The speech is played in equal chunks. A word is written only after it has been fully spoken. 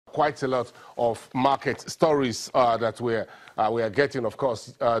quite a lot of market stories that we are getting. Of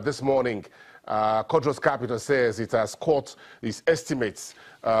course, this morning, Codros Capital says it has cut its estimates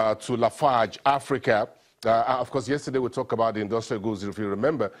to Lafarge Africa. Of course, yesterday we talked about the industrial goods, if you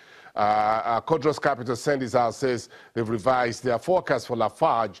remember. Codros Capital sent this out, says they've revised their forecast for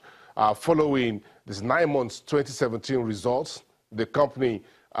Lafarge following this 9 months 2017 results. The company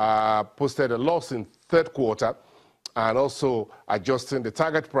posted a loss in third quarter and also adjusting the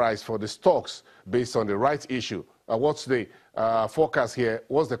target price for the stocks based on the rights issue. What's the forecast here?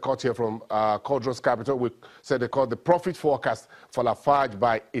 What's the cut here from Codros Capital? We said they cut the profit forecast for Lafarge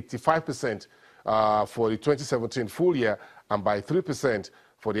by 85% for the 2017 full year and by 3%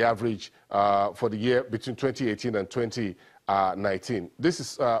 for the average for the year between 2018 and 2019. This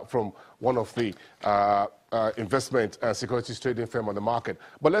is from one of the investment and securities trading firm on the market.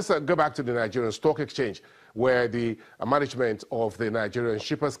 But let's go back to the Nigerian Stock Exchange, where the management of the Nigerian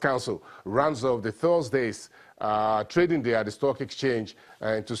Shippers Council runs off the Thursday's trading day at the stock exchange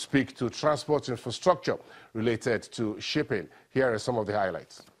and to speak to transport infrastructure related to shipping. Here are some of the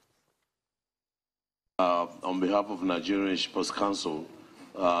highlights. On behalf of Nigerian Shippers Council,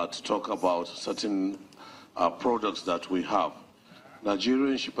 to talk about certain products that we have.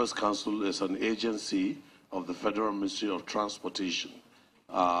 Nigerian Shippers Council is an agency of the Federal Ministry of Transportation,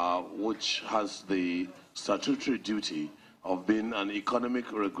 which has the statutory duty of being an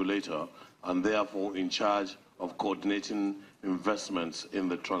economic regulator and therefore in charge of coordinating investments in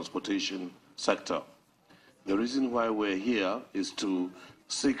the transportation sector. The reason why we're here is to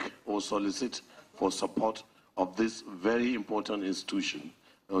seek or solicit for support of this very important institution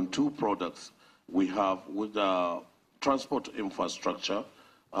on two products we have with transport infrastructure,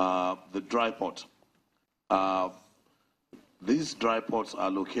 the dry port. These dry ports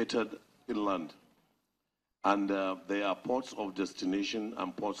are located inland, and they are ports of destination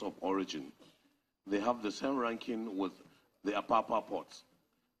and ports of origin. They have the same ranking with the Apapa ports.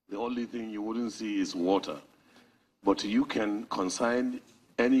 The only thing you wouldn't see is water, but you can consign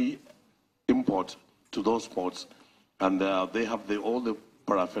any import to those ports, and they have all the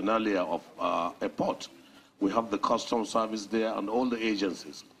paraphernalia of a port. We have the customs service there and all the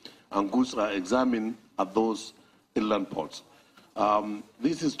agencies, and goods are examined at those inland ports.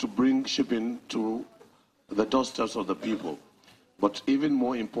 This is to bring shipping to the doorsteps of the people, but even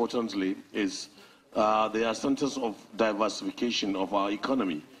more importantly is they are centers of diversification of our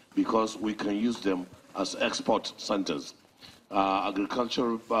economy because we can use them as export centers.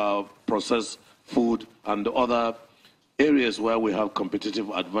 Agricultural, processed food, and other areas where we have competitive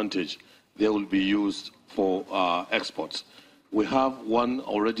advantage, they will be used for exports. We have one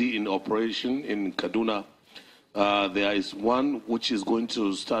already in operation in Kaduna. There is one which is going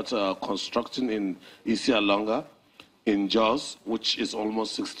to start constructing in Isialonga, in Jos, which is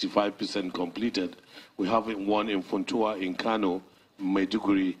almost 65% completed. We have one in Funtua, in Kano,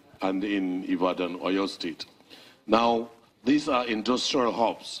 Maiduguri, and in Ibadan, Oyo State. Now, these are industrial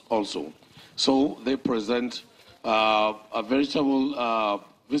hubs also. So they present a veritable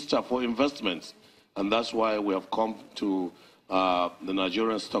vista for investments. And that's why we have come to the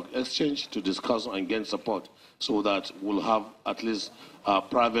Nigerian Stock Exchange to discuss and gain support so that we'll have at least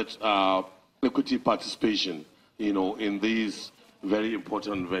private equity participation, in these very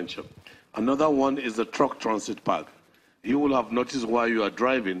important venture. Another one is the truck transit park. You will have noticed while you are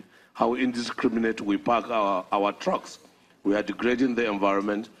driving how indiscriminate we park our trucks. We are degrading the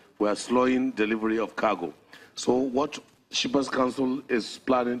environment. We are slowing delivery of cargo. So what Shippers Council is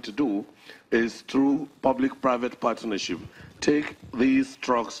planning to do is through public-private partnership, take these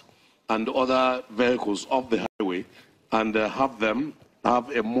trucks and other vehicles off the highway and have them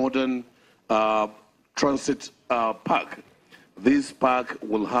have a modern transit park. This park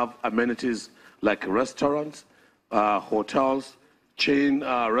will have amenities like restaurants, hotels, chain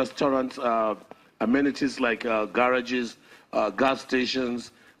restaurants, amenities like garages, gas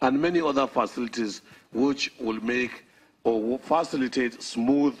stations, and many other facilities which will make or will facilitate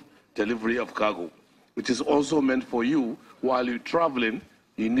smooth delivery of cargo. It is also meant for you while you're traveling.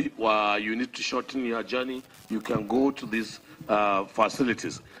 You need to shorten your journey. You can go to these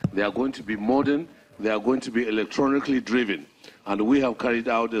facilities. They are going to be modern. They are going to be electronically driven. And we have carried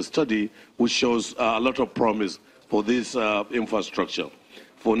out a study which shows a lot of promise for this infrastructure.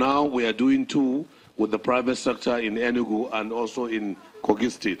 For now, we are doing two with the private sector in Enugu and also in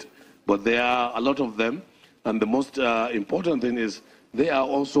Kogi State. But there are a lot of them. And the most important thing is they are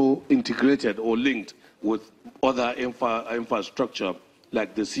also integrated or linked with other infrastructure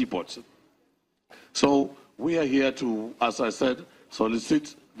like the seaports. So we are here to, as I said,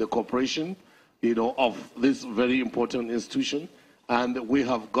 solicit the cooperation, of this very important institution And we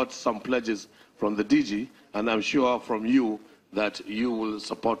have got some pledges from the DG, and I'm sure from you that you will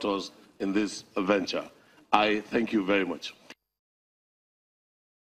support us in this venture. I thank you very much.